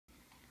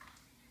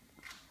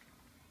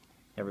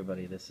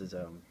Everybody, this is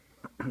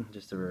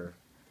just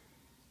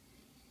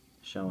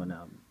showing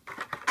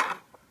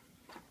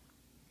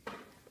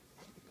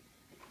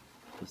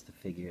just a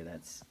figure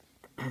that's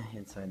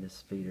inside this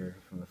speeder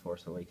from the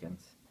Force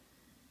Awakens.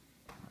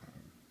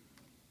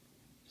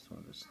 Just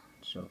wanted to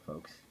show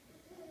folks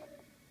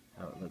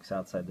how it looks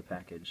outside the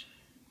package.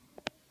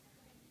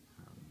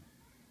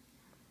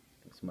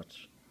 Looks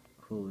much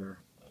cooler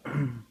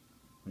when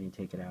you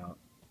take it out.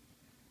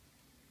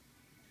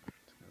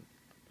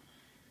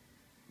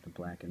 The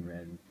black and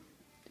red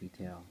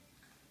detail.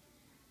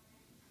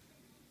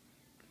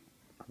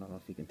 I don't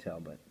know if you can tell,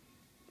 but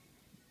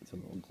it's a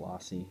little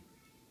glossy.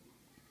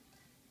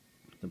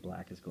 The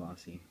black is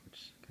glossy,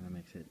 which kind of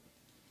makes it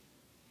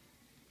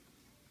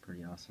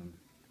pretty awesome.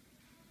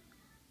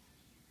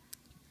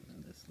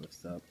 And this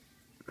lifts up,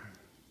 so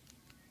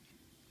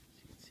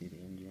you can see the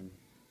engine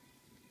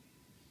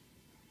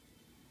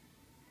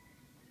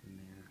in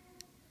there,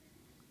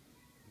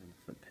 and the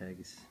foot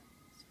pegs.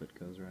 This foot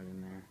goes right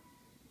in there.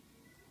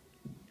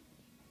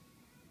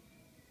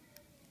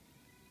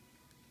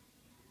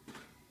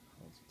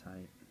 Holds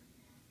tight.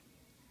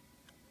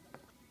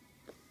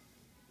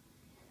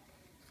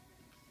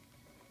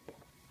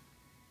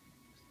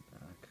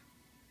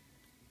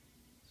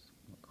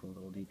 Cool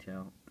little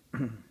detail.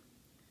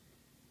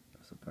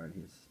 Also part of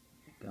his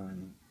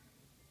gun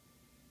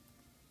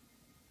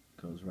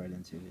goes right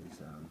into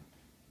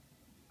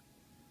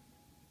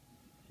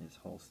his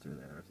holster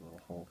there. There's a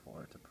little hole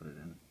for it to put it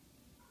in.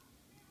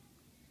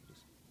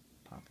 Just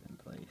pop it in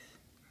place.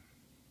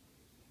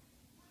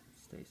 It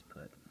stays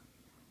put.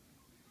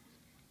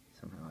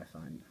 Somehow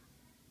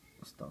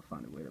I'll still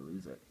find a way to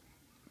lose it.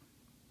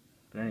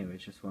 But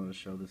anyways, just wanted to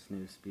show this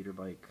new speeder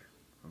bike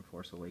from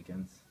Force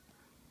Awakens.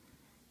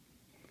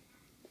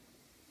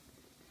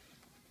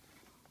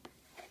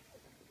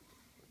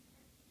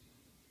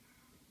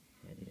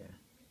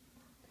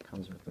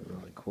 Comes with a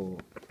really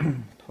cool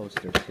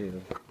poster too.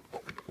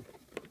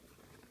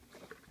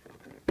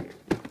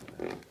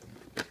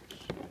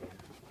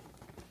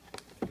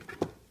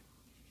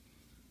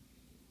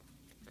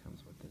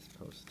 Comes with this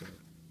poster.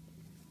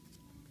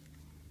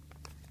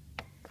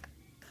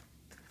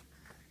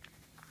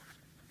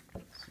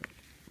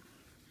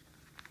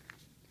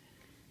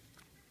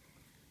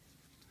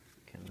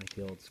 Kind of like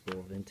the old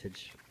school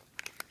vintage.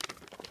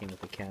 Came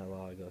with a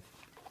catalog of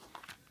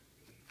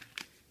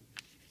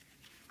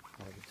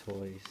all the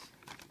toys,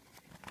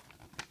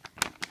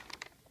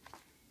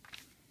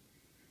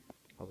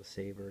 all the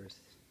sabers.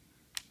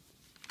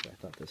 So I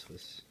thought this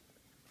was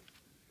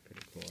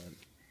pretty cool.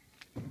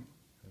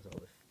 There's all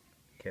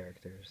the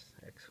characters: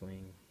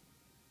 X-Wing,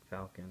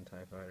 Falcon,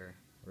 TIE Fighter,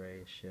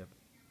 Rey, ship.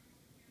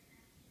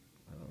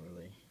 I don't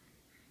really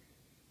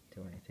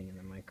do anything in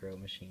the micro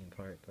machine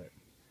part, but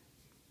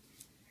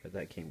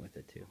that came with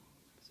it too.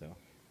 So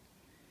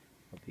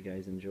hope you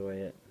guys enjoy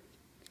it.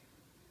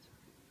 It's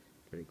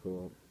pretty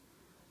cool.